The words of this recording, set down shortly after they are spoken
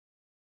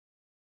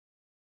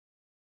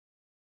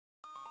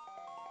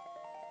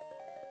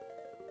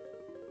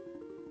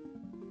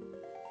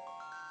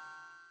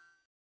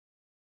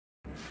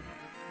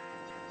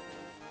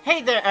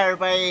Hey there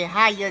everybody,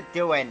 how you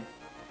doing?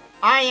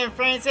 I am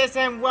Francis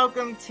and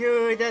welcome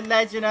to The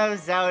Legend of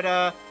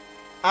Zelda,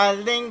 A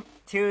Link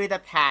to the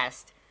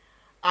Past.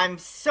 I'm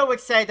so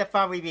excited to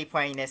finally be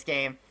playing this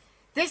game.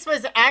 This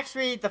was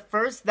actually the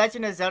first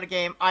Legend of Zelda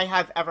game I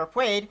have ever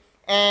played,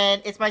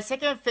 and it's my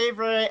second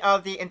favorite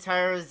of the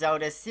entire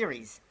Zelda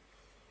series.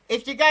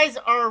 If you guys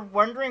are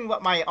wondering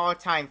what my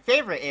all-time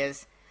favorite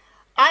is,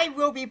 I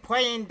will be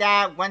playing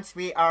that once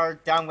we are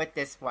done with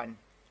this one.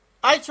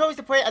 I chose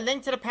to play A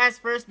Link to the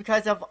Past first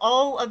because of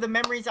all of the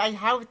memories I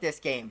have with this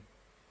game.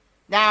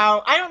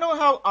 Now, I don't know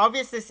how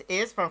obvious this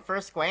is from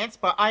first glance,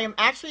 but I am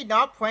actually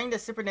not playing the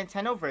Super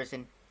Nintendo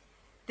version.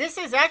 This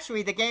is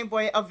actually the Game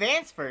Boy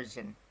Advance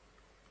version.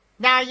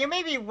 Now, you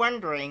may be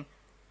wondering,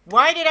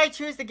 why did I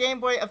choose the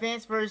Game Boy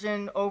Advance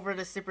version over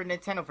the Super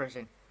Nintendo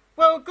version?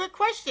 Well, good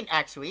question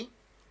actually.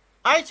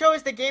 I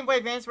chose the Game Boy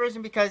Advance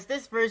version because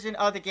this version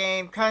of the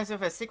game comes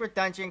with a secret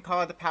dungeon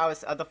called the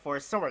Palace of the Four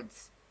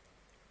Swords.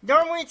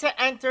 Normally,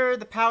 to enter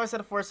the Palace of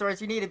the Four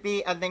Swords, you need to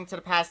be A Link to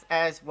the Past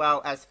as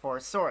well as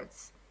Four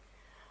Swords.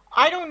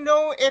 I don't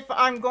know if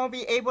I'm going to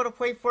be able to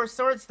play Four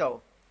Swords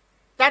though.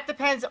 That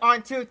depends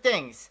on two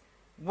things.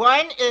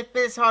 One, if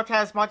BizHawk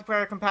has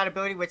multiplayer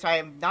compatibility, which I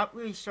am not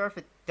really sure if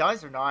it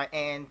does or not.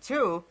 And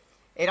two,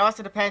 it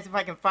also depends if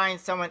I can find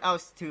someone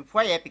else to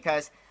play it,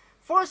 because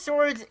Four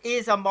Swords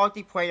is a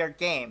multiplayer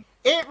game.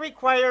 It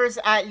requires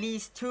at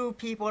least 2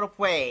 people to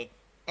play,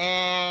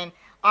 and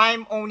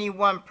I'm only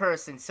one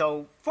person,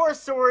 so Four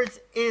Swords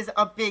is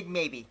a big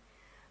maybe.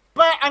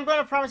 But I'm going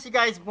to promise you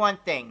guys one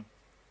thing.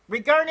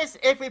 Regardless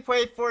if we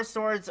play Four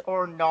Swords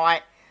or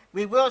not,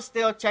 we will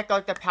still check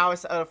out the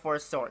Palace of the Four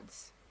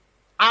Swords.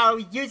 I'll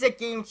use a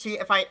game cheat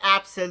if I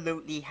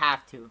absolutely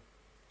have to.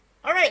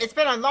 Alright, it's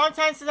been a long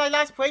time since I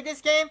last played this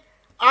game.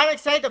 I'm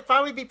excited to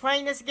finally be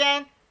playing this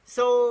again,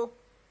 so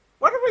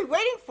what are we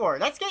waiting for?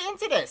 Let's get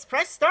into this.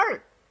 Press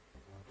start.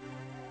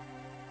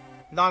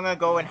 Long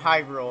ago in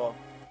Hyrule,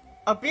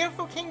 a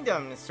beautiful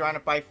kingdom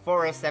surrounded by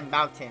forests and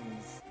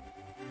mountains.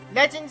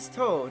 Legends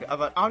told of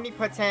an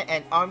omnipotent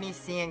and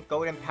omniscient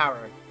golden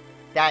power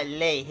that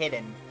lay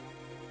hidden.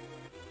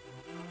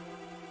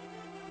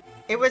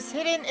 It was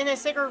hidden in a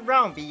sacred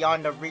realm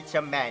beyond the reach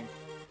of men.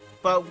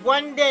 But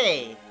one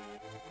day,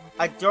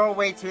 a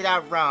doorway to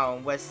that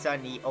realm was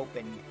suddenly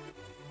opened.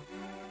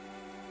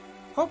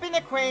 Hoping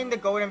to claim the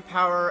golden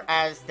power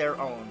as their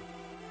own,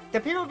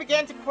 the people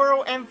began to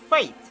quarrel and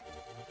fight.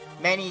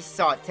 Many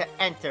sought to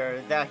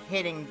enter the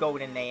hidden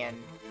golden land,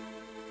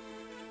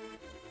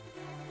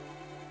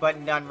 but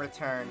none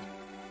returned,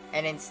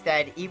 and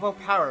instead evil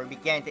power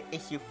began to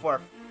issue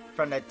forth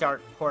from the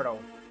dark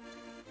portal.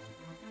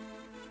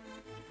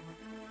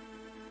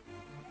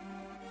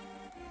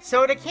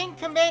 So the king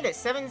commanded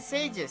 7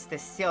 sages to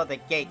seal the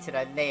gate to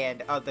the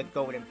land of the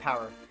golden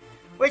power,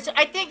 which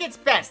I think it's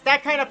best.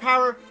 That kind of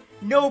power,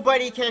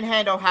 nobody can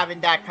handle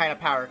having that kind of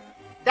power.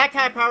 That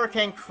kind of power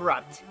can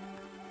corrupt.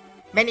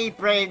 Many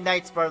brave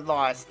knights were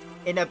lost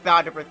in a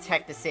battle to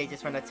protect the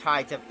sages from the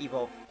tides of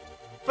evil.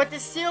 But the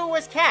seal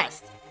was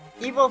cast.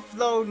 Evil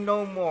flowed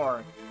no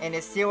more, and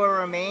the seal will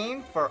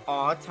remain for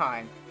all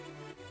time.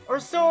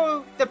 Or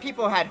so the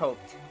people had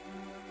hoped.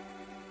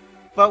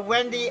 But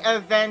when the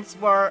events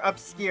were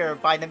obscured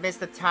by the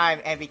mist of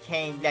time and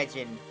became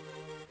legend.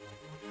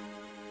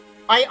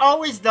 I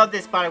always love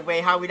this, by the way,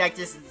 how we like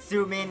just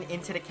zoom in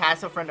into the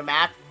castle from the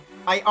map.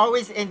 I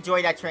always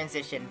enjoy that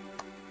transition.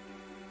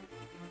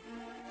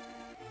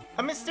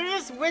 A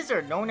mysterious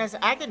wizard known as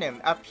Agahnim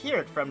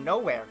appeared from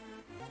nowhere.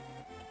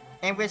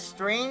 And with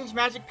strange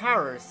magic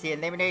powers, he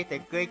eliminated the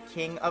good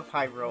king of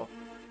Hyrule.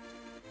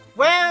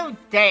 Well,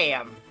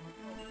 damn.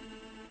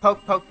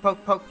 Poke, poke,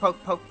 poke, poke,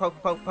 poke, poke,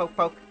 poke, poke, poke,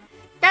 poke.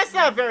 That's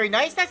not very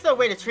nice. That's no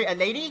way to treat a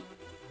lady.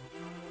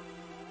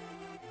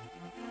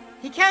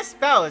 He cast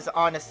spells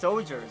on the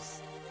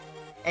soldiers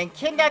and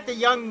kidnapped the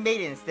young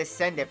maidens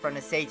descended from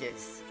the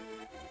sages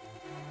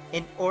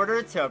in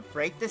order to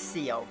break the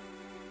seal.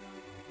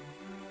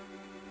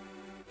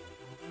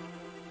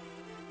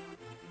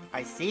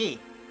 I see.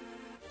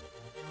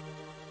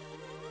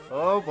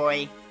 Oh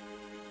boy.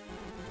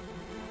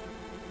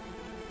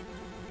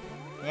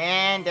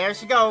 And there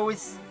she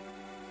goes.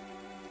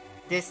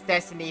 This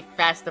destiny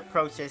fast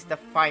approaches the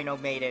final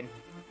maiden,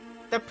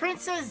 the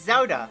Princess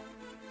Zelda.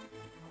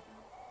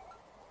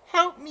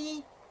 Help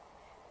me.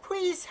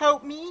 Please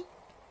help me.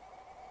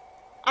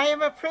 I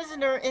am a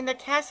prisoner in the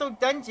castle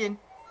dungeon.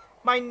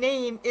 My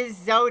name is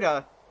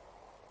Zelda.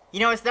 You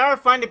know, it's never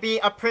fun to be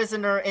a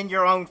prisoner in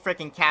your own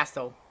freaking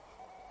castle.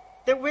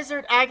 The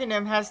wizard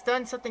Agahnim has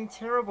done something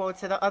terrible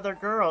to the other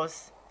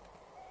girls.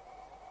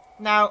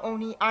 Now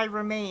only I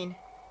remain.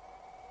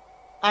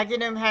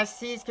 Agahnim has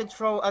seized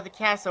control of the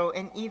castle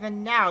and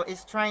even now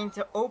is trying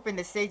to open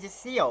the sage's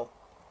seal.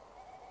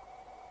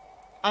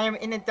 I am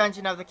in the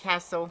dungeon of the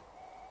castle.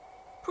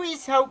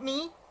 Please help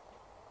me.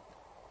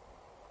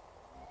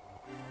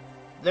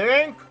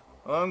 Link,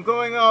 I'm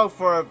going out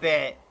for a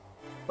bit,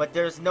 but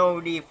there's no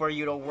need for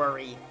you to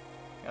worry.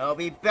 I'll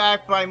be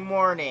back by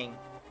morning.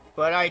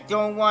 But I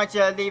don't want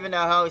you leaving the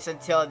house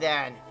until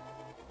then.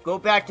 Go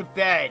back to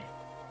bed.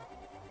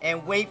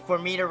 and wait for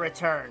me to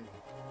return.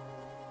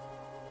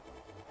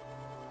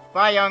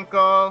 Bye,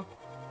 Uncle.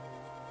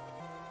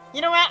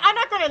 You know what? I'm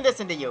not gonna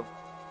listen to you.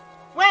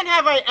 When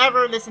have I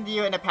ever listened to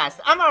you in the past?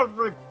 I'm a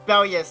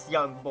rebellious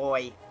young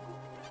boy.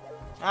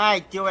 I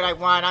do what I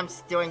want. I'm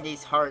stealing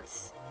these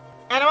hearts.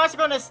 And I'm also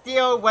gonna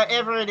steal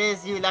whatever it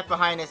is you left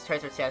behind in this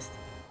treasure chest.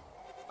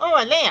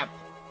 Oh, a lamp!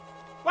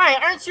 Why,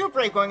 aren't you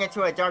brave going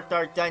into a dark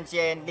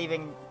dungeon,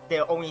 leaving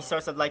the only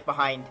source of light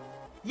behind?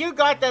 You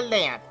got the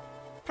lamp.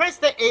 Press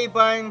the A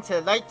button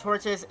to light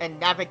torches and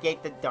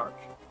navigate the dark.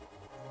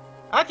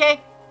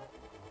 Okay.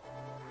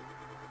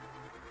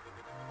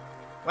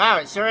 Wow,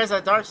 it sure is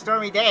a dark,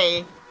 stormy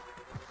day.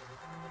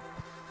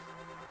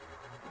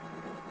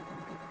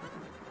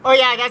 Oh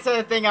yeah, that's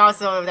the thing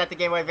also that the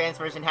Game Boy Advance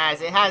version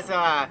has. It has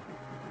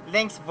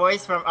Link's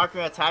voice from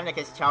Ocarina of Time, like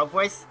his child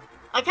voice.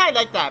 I kind of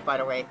like that, by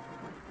the way.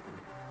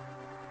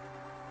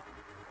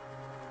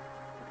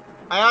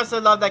 I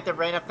also love like the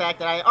rain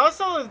effect, and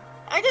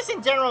I just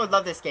in general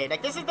love this game.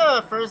 Like, this is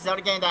the first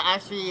Zelda game that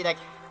actually like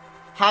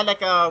had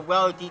like a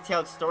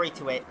well-detailed story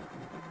to it.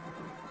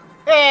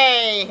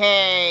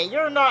 Hey,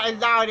 you're not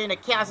allowed in the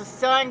castle,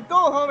 son.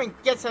 Go home and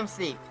get some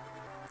sleep.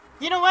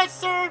 You know what,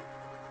 sir?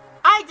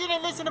 I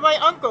didn't listen to my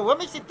uncle. What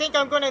makes you think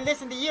I'm gonna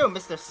listen to you,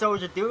 Mr.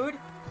 Soldier Dude?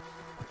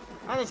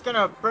 I'm just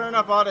gonna burn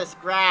up all this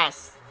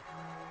grass.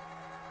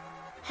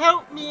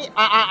 Help me.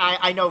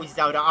 I know,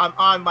 Zelda. I'm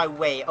on my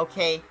way,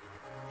 okay?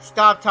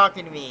 Stop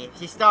talking to me.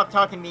 If you stop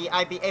talking to me,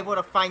 I'd be able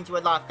to find you a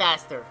lot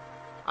faster.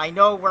 I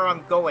know where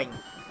I'm going.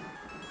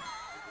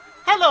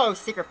 Hello,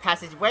 secret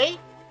passageway.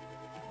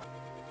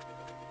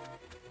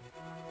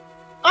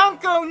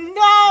 Uncle,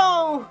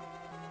 no!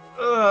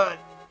 Ugh,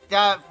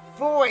 that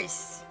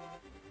voice.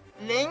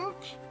 Link?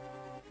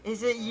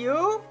 Is it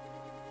you?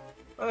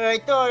 I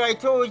thought I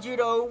told you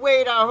to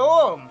wait at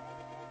home.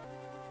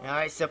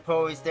 I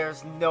suppose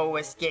there's no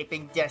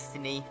escaping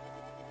destiny.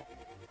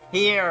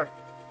 Here,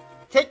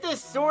 take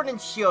this sword and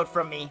shield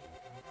from me.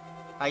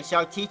 I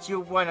shall teach you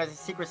one of the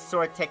secret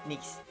sword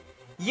techniques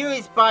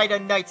used by the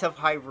Knights of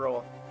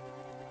Hyrule.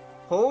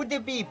 Hold the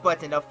B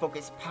button to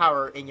focus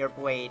power in your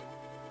blade.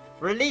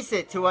 Release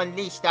it to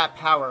unleash that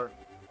power.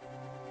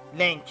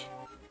 Link,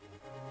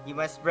 you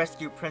must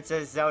rescue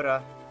Princess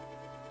Zelda.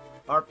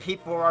 Our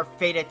people are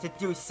fated to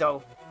do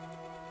so.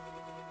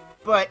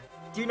 But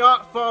do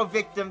not fall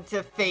victim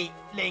to fate,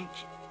 Link.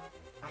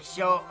 I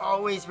shall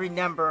always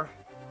remember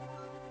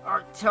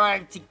our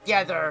time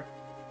together.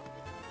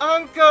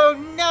 Uncle,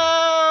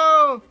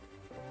 no!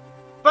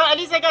 But at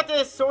least I got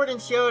this sword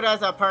and shield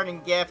as a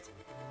parting gift.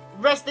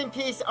 Rest in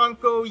peace,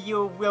 Uncle.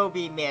 You will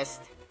be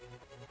missed.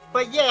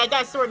 But yeah, I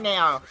got a sword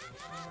now.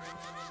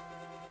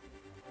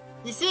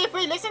 You see, if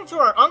we listened to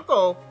our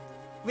uncle,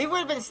 we would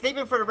have been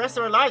sleeping for the rest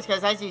of our lives,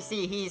 because as you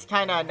see, he's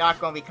kind of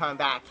not going to be coming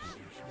back.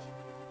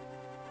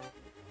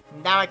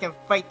 Now I can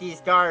fight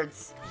these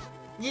guards.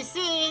 You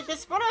see,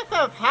 this wouldn't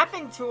have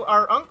happened to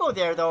our uncle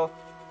there, though,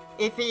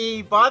 if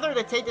he bothered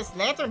to take this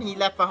lantern he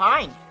left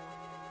behind.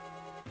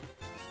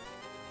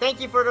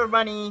 Thank you for the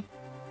money.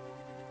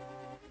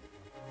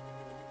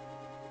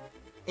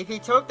 If he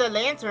took the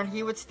lantern,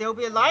 he would still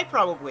be alive,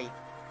 probably.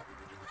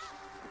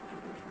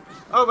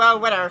 Oh well,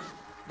 whatever.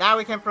 Now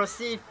we can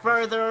proceed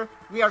further.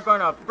 We are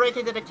going to break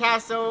into the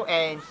castle,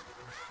 and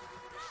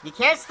you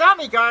can't stop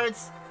me,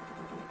 guards.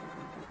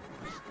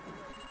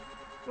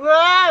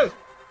 Whoa!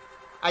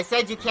 I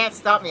said you can't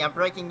stop me. I'm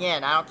breaking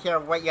in. I don't care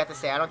what you have to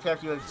say. I don't care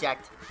if you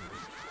object.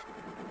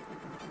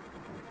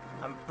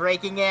 I'm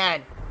breaking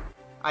in.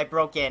 I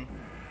broke in.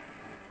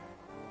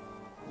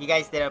 You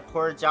guys did a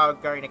poor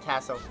job guarding the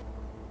castle.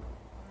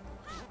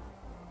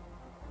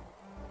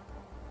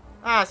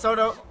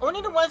 So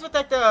only the ones with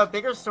like the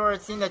bigger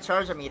swords seem to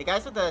charge at me. The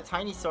guys with the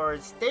tiny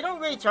swords, they don't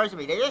really charge at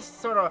me. They just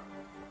sort of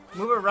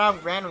move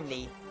around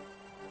randomly.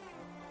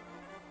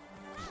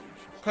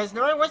 Because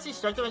normally once you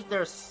strike them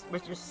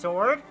with your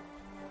sword,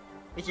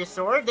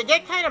 they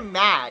get kind of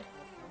mad.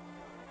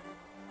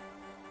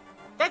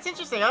 That's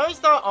interesting. I always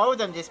thought all of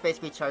them just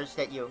basically charged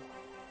at you.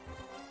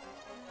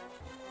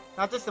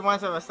 Not just the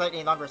ones with a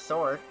slightly longer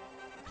sword.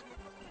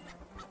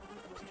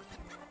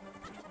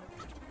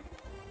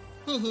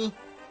 Hehe.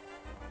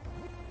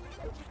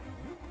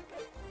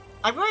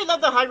 I really love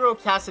the Hyrule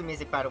Castle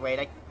music, by the way.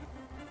 Like,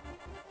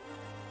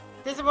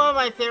 this is one of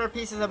my favorite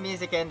pieces of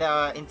music in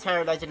the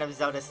entire Legend of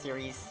Zelda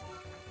series.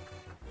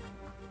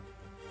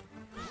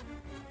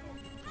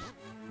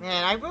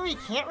 Man, I really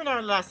can't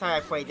remember the last time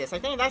I played this. I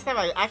think the last time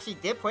I actually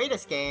did play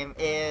this game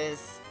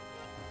is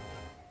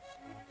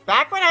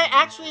back when I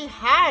actually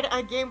had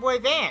a Game Boy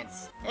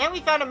Advance. And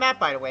we found a map,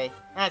 by the way.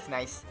 That's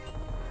nice.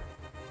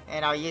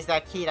 And I'll use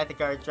that key that the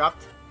guard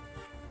dropped.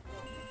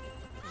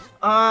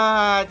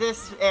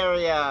 This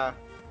area.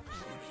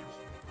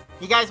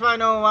 You guys want to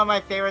know one of my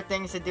favorite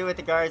things to do with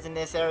the guards in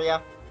this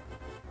area?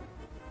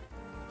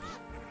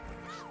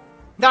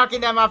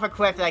 Knocking them off a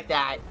cliff like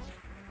that.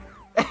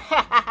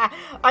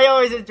 I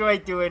always enjoy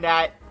doing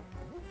that.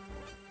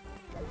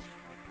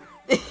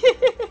 They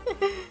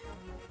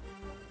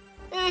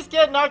just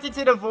get knocked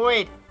into the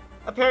void.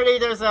 Apparently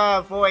there's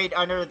a void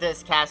under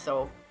this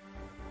castle.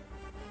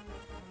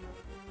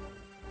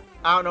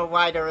 I don't know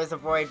why there is a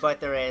void, but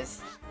there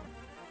is.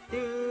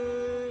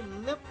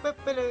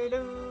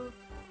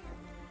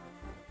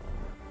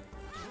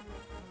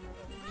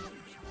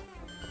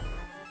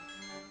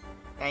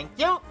 Thank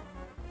you!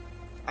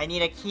 I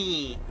need a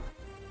key.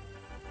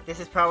 This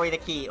is probably the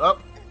key. Oh!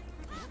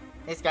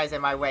 This guy's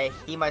in my way.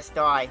 He must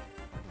die.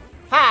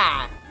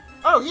 Ha!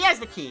 Oh, he has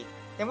the key!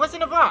 Then what's in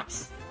the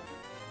box?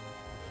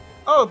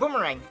 Oh,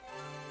 boomerang.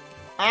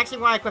 I actually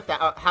want to equip that.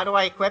 Oh, how do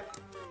I equip?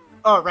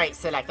 Oh, right.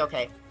 Select.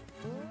 Okay.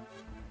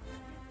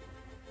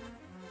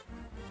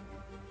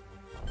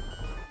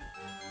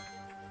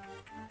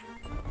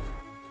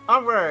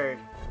 Onward!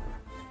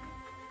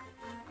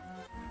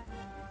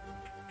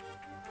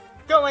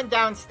 Going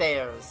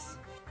downstairs.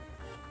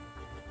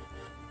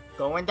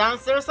 Going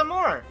downstairs some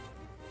more.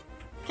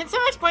 Can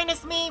someone explain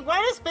this to me?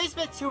 Why does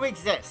Basement 2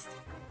 exist?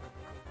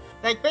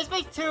 Like,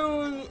 Basement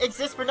 2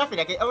 exists for nothing.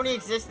 Like, it only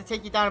exists to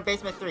take you down to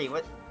Basement 3.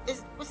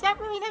 Was that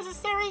really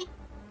necessary?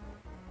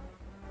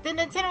 Did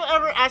Nintendo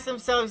ever ask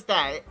themselves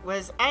that?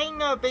 Was adding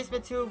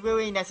Basement 2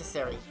 really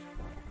necessary?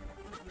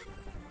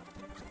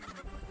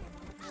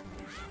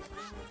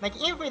 Like,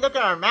 even if we look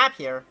at our map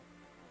here,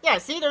 yeah,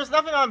 see, there's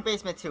nothing on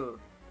Basement 2.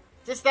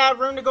 Just that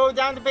room to go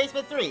down to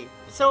Basement 3.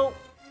 So,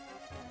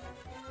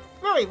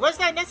 really, was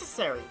that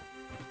necessary?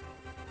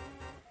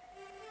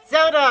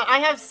 Zelda, I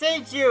have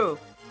saved you!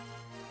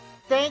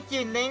 Thank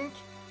you, Link.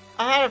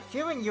 I had a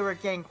feeling you were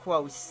getting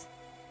close.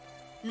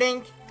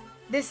 Link,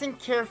 listen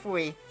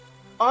carefully.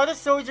 All the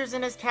soldiers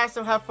in this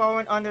castle have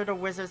fallen under the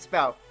wizard's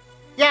spell.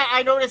 Yeah,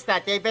 I noticed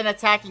that. They've been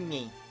attacking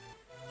me.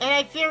 And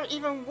I fear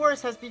even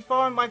worse has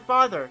befallen my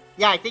father.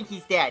 Yeah, I think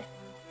he's dead.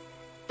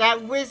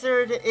 That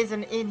wizard is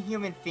an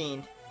inhuman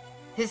fiend.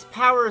 His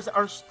powers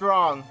are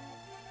strong.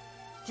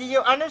 Do you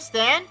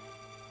understand?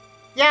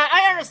 Yeah,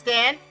 I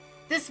understand.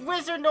 This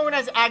wizard known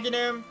as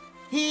Agahnim,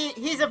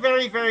 he's a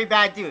very, very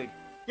bad dude.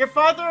 Your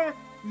father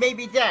may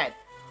be dead.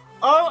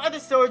 All of the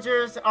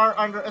soldiers are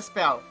under a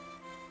spell.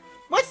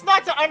 What's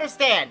not to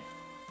understand?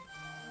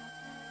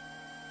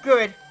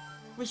 Good.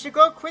 We should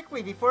go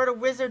quickly before the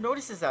wizard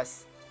notices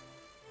us.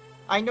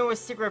 I know a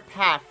secret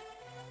path,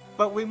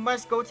 but we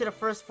must go to the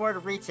first floor to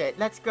reach it.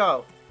 Let's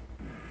go.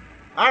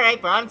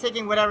 Alright, but I'm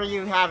taking whatever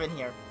you have in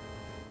here.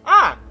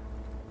 Ah!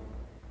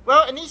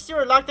 Well, at least you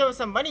were locked up with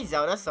some money,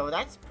 Zelda, so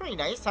that's pretty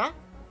nice, huh?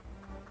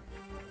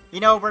 You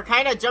know, we're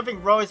kind of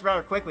jumping rows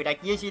rather quickly.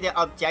 Like, usually the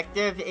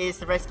objective is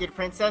to rescue the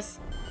princess.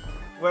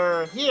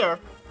 Where here,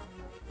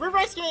 we're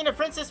rescuing the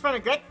princess from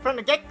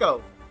the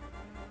get-go.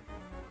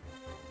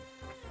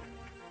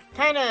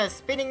 Kind of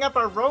speeding up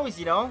our rows,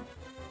 you know?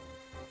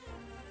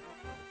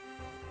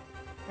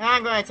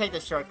 I'm going to take the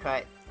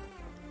shortcut.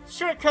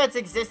 Shortcuts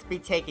exist to be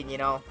taken, you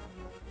know?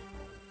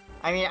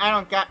 I mean,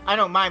 I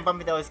don't mind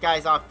bumping those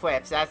guys off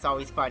cliffs. That's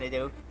always fun to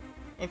do.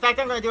 In fact,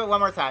 I'm going to do it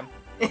one more time.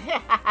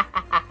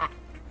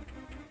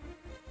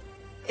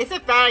 Is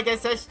it bad I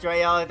get such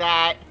joy out of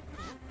that?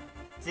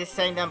 Just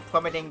seeing them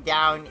plummeting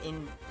down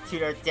into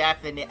their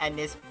death in the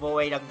endless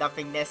void of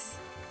nothingness.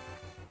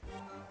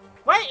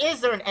 Why is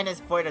there an endless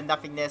void of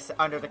nothingness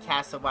under the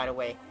castle, by the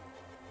way?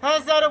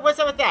 Huh, Zelda? What's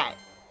up with that?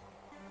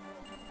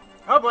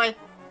 Oh boy.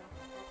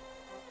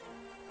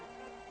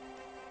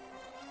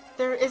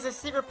 There is a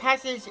secret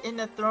passage in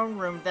the throne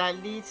room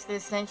that leads to the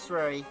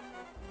sanctuary.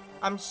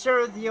 I'm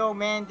sure the old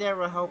man there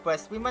will help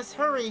us. We must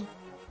hurry.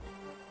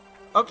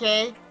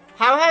 Okay.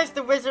 How has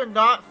the wizard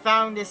not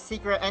found this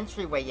secret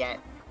entryway yet?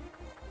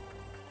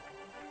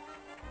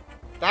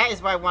 That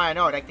is what I want to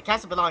know. Like, the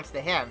castle belongs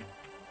to him.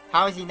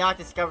 How has he not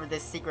discovered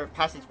this secret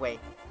passageway?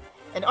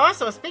 And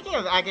also, speaking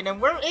of Agahnim,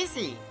 where is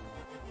he?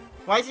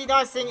 Why is he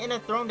not sitting in a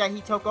throne that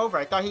he took over?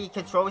 I thought he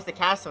controls the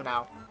castle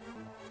now.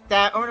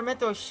 That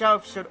ornamental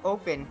shelf should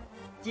open.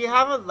 Do you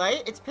have a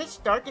light? It's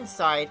pitch dark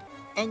inside,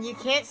 and you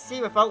can't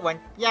see without one.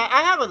 Yeah,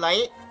 I have a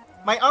light.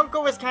 My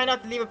uncle was kind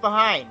enough to leave it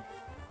behind.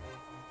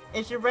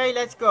 If you're ready,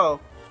 let's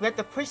go. We have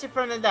to push it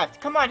from the left.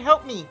 Come on,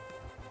 help me.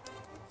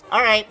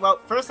 Alright,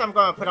 well, first I'm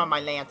going to put on my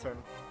lantern.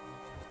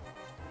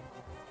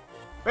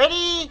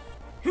 Ready?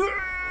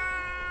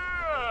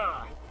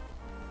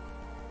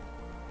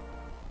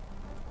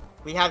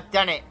 We have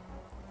done it.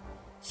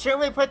 Should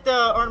we put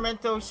the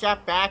ornamental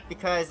shaft back?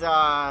 Because,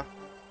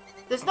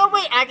 there's no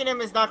way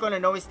Agahnim is not going to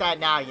notice that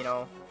now, you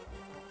know.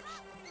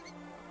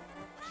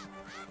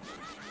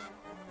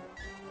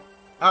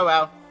 Oh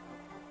well.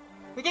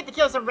 We get to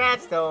kill some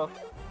rats, though.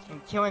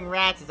 And killing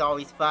rats is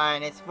always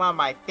fun. It's one of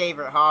my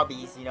favorite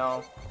hobbies, you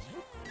know.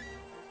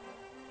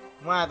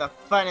 One of the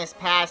funnest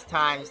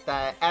pastimes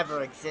that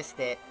ever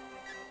existed.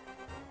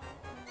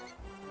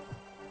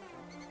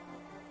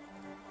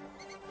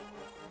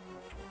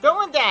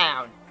 Going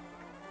down!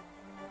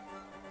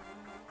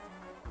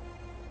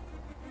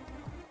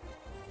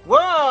 Whoa,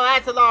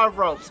 that's a lot of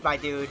ropes, my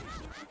dude.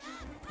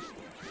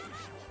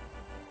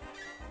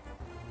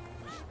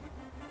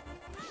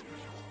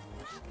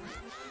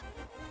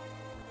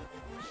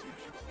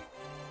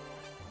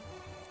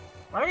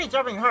 Why are you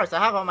jumping horse? I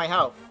have all my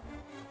health.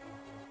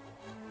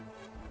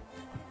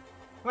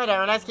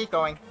 Whatever, let's keep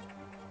going.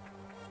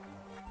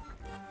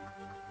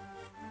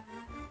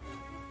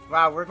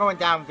 Wow, we're going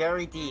down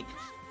very deep.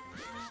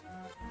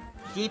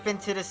 Deep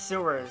into the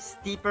sewers.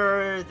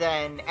 Deeper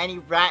than any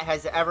rat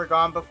has ever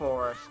gone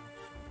before.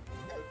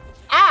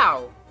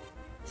 Ow!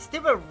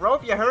 Stupid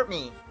rope, you hurt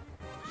me.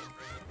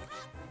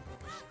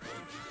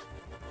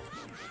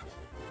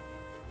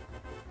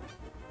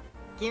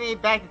 Give me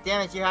back the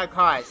damage you have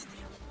caused.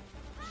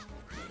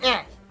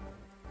 Eh.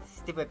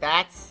 Stupid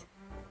bats.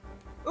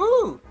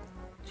 Ooh!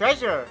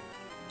 Treasure!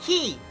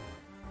 Key!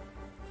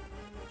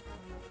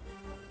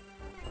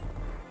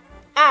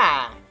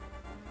 Ah!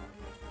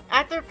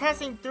 After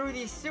passing through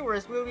these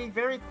sewers, we'll be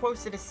very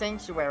close to the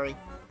sanctuary.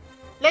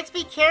 Let's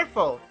be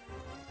careful!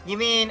 You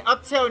mean,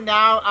 up till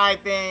now,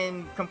 I've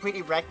been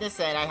completely reckless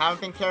and I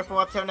haven't been careful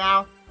up till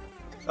now?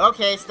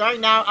 Okay,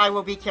 starting now, I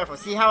will be careful.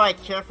 See how I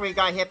carefully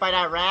got hit by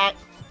that rat?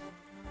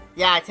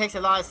 Yeah, it takes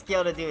a lot of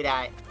skill to do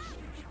that.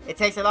 It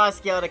takes a lot of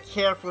skill to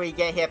carefully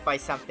get hit by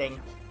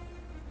something.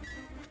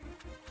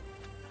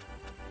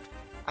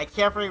 I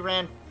carefully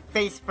ran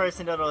face first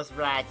into those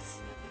rats.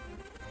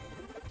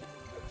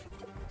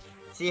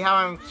 See how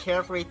I'm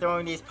carefully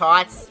throwing these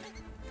pots?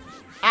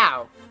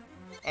 Ow!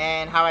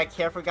 And how I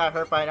carefully got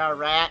hurt by another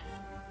rat.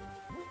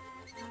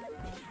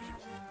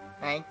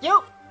 Thank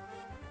you!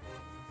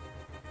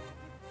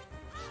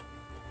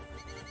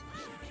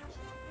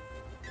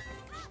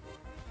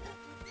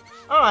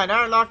 Oh,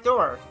 another locked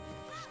door.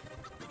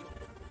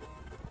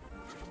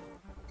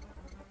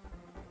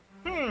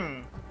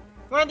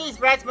 One of these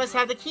rats must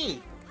have the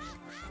key.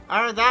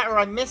 Either that or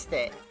I missed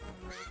it.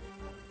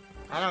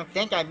 I don't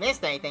think I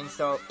missed anything,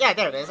 so... Yeah,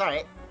 there it is,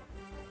 alright.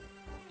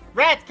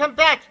 Rat, come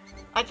back!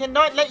 I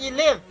cannot let you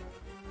live!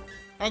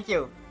 Thank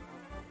you.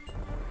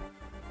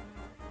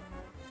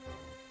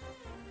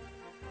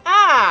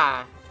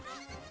 Ah!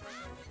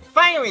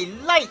 Finally,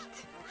 light!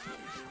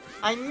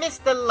 I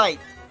missed the light.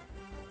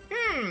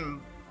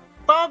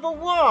 Bomb a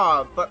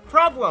wall, but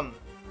problem.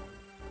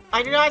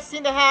 I do not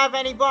seem to have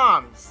any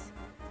bombs.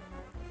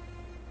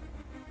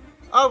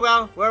 Oh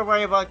well, we'll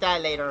worry about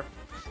that later.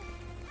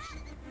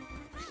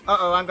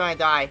 Uh-oh, I'm gonna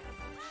die.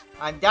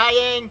 I'm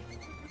dying!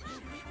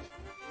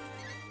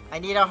 I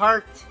need a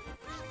heart.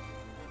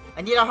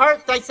 I need a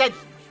heart, I said!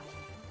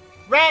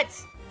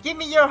 Rats! Give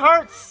me your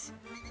hearts!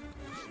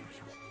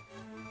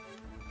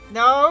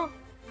 No?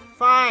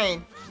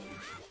 Fine.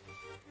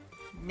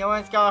 No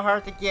one's got a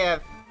heart to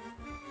give.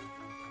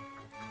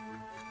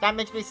 That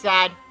makes me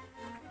sad.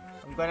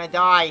 I'm gonna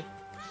die.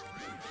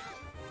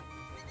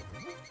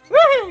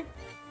 Woohoo!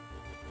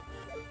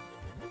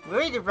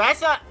 Really, do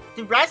rats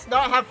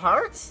not have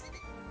hearts?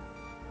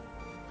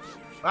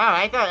 Wow,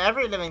 I thought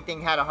every living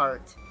thing had a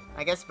heart.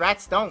 I guess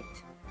rats don't.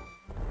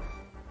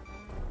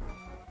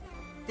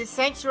 The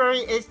sanctuary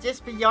is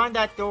just beyond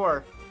that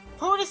door.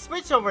 Pull the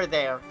switch over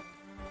there.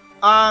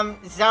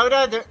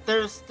 Zelda,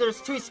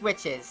 there's two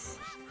switches.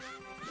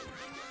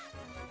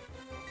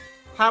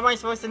 How am I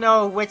supposed to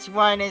know which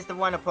one is the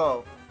one to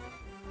pull?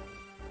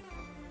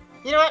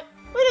 You know what?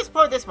 We'll just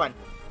pull this one.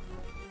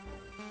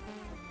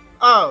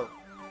 Oh.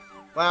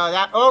 Well,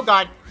 that... Oh,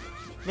 God.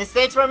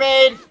 Mistakes were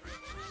made.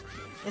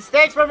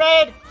 Mistakes were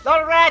made.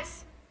 Lot of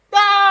rats.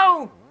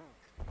 No!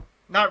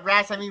 Not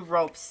rats, I mean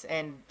ropes.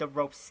 And the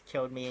ropes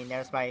killed me. And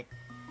there's my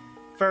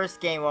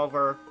first game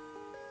over.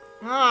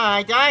 Ah,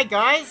 I died,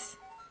 guys.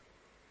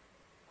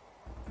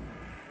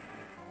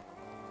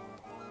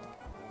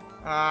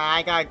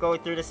 I gotta go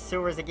through the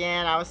sewers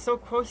again. I was so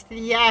close to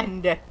the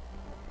end.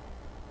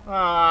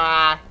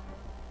 Ah.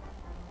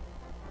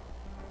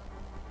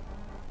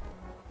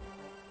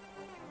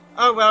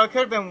 Oh well, it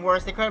could have been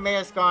worse. They could have made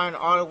us gone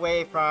all the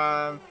way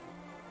from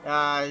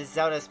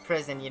Zelda's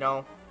prison, you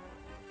know.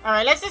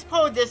 Alright, let's just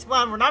pull this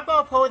one. We're not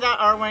gonna pull that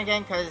R one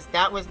again because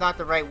that was not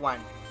the right one.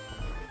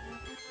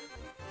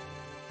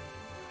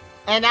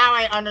 And now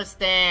I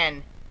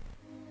understand.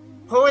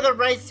 Pull the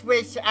right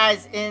switch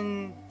as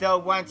in the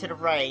one to the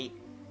right.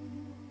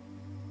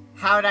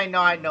 How did I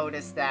not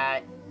notice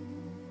that?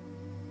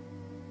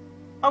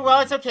 Oh well,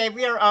 it's okay.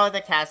 We are out of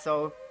the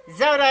castle.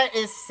 Zelda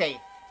is safe.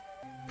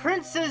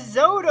 Princess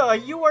Zelda,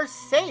 you are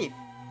safe.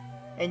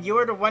 And you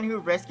are the one who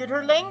rescued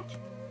her, Link?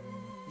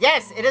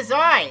 Yes, it is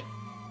I.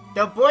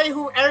 The boy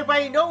who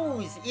everybody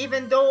knows,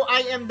 even though I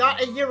am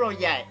not a hero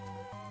yet.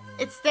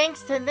 It's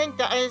thanks to Link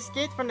that I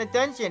escaped from the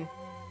dungeon.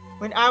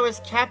 When I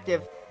was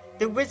captive,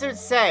 the wizard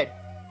said,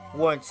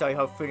 "Once I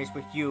have finished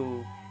with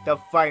you, the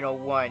final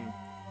one,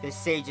 the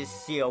sage's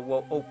seal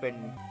will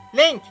open."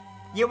 Link,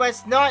 you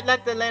must not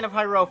let the land of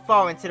Hyrule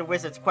fall into the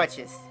wizard's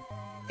clutches.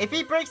 If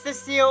he breaks the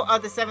seal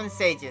of the 7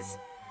 sages,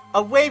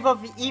 a wave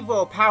of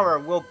evil power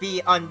will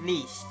be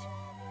unleashed.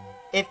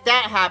 If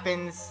that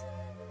happens,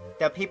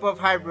 the people of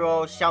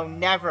Hyrule shall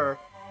never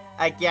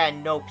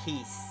again know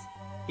peace.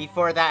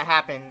 Before that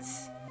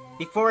happens,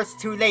 before it's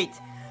too late,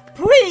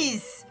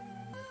 please!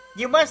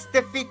 You must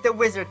defeat the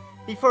wizard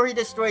before he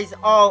destroys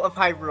all of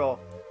Hyrule.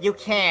 You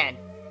can.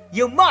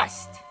 You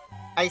must!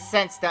 I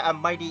sense that a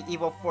mighty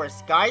evil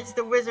force guides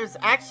the wizard's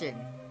action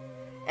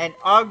and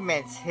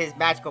augments his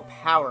magical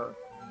power.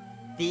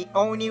 The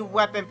only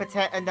weapon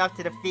potent enough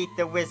to defeat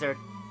the wizard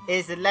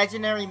is the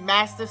legendary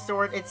Master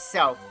Sword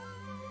itself.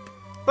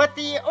 But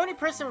the only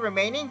person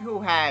remaining who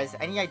has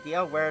any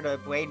idea where the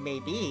blade may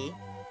be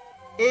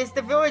is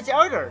the village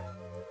elder.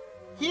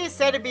 He is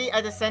said to be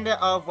a descendant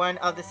of one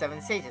of the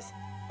 7 sages.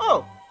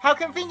 Oh, how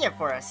convenient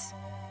for us.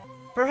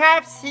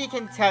 Perhaps he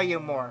can tell you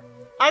more.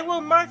 I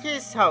will mark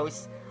his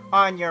house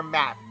on your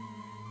map,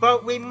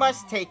 but we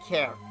must take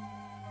care.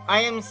 I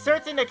am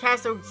certain the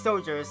castle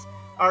soldiers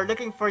are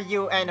looking for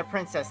you and the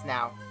princess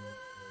now.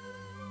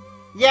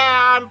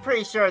 Yeah, I'm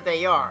pretty sure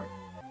they are.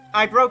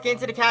 I broke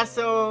into the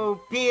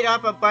castle, beat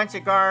up a bunch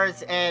of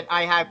guards, and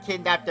I have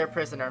kidnapped their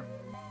prisoner.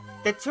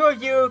 The 2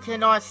 of you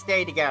cannot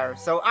stay together,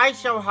 so I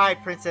shall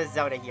hide Princess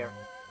Zelda here.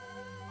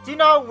 Do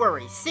not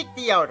worry, seek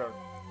the elder.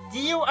 Do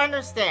you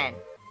understand?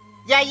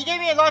 Yeah, you gave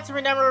me a lot to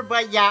remember,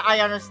 but yeah, I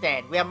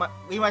understand.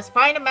 We must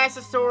find a Master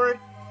Sword,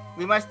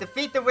 we must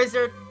defeat the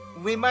wizard,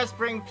 we must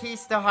bring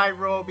peace to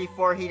Hyrule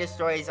before he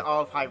destroys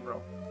all of Hyrule.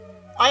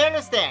 I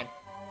understand.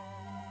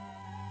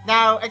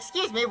 Now,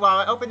 excuse me while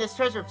I open this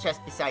treasure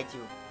chest beside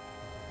you.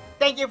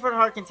 Thank you for the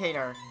heart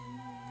container.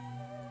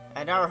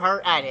 Another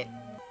heart added.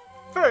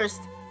 First,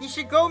 you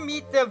should go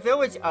meet the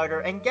village elder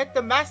and get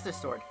the Master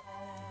Sword.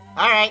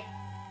 Alright.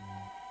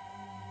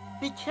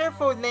 Be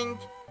careful, Link.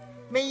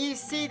 May you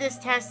see this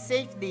task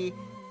safely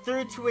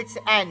through to its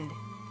end.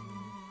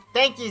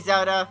 Thank you,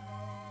 Zelda.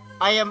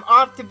 I am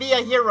off to be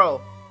a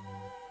hero.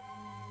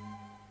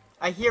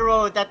 A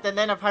hero that the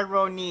land of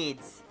Hyrule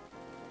needs.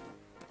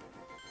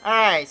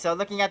 Alright, so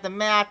looking at the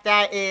map,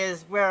 that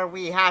is where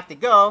we have to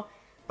go.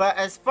 But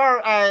as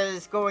far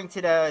as going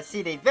to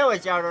see the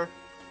village elder,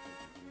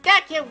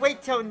 that can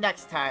wait till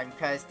next time,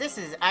 because this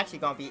is actually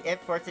going to be it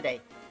for today.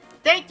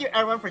 Thank you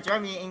everyone for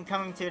joining me in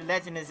coming to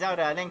Legend of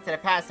Zelda: A Link to the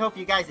Past. Hope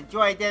you guys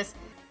enjoyed this.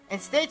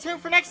 And stay tuned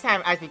for next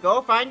time as we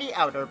go find the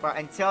elder. But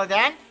until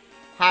then,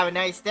 have a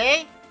nice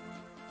day.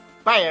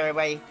 Bye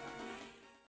everybody.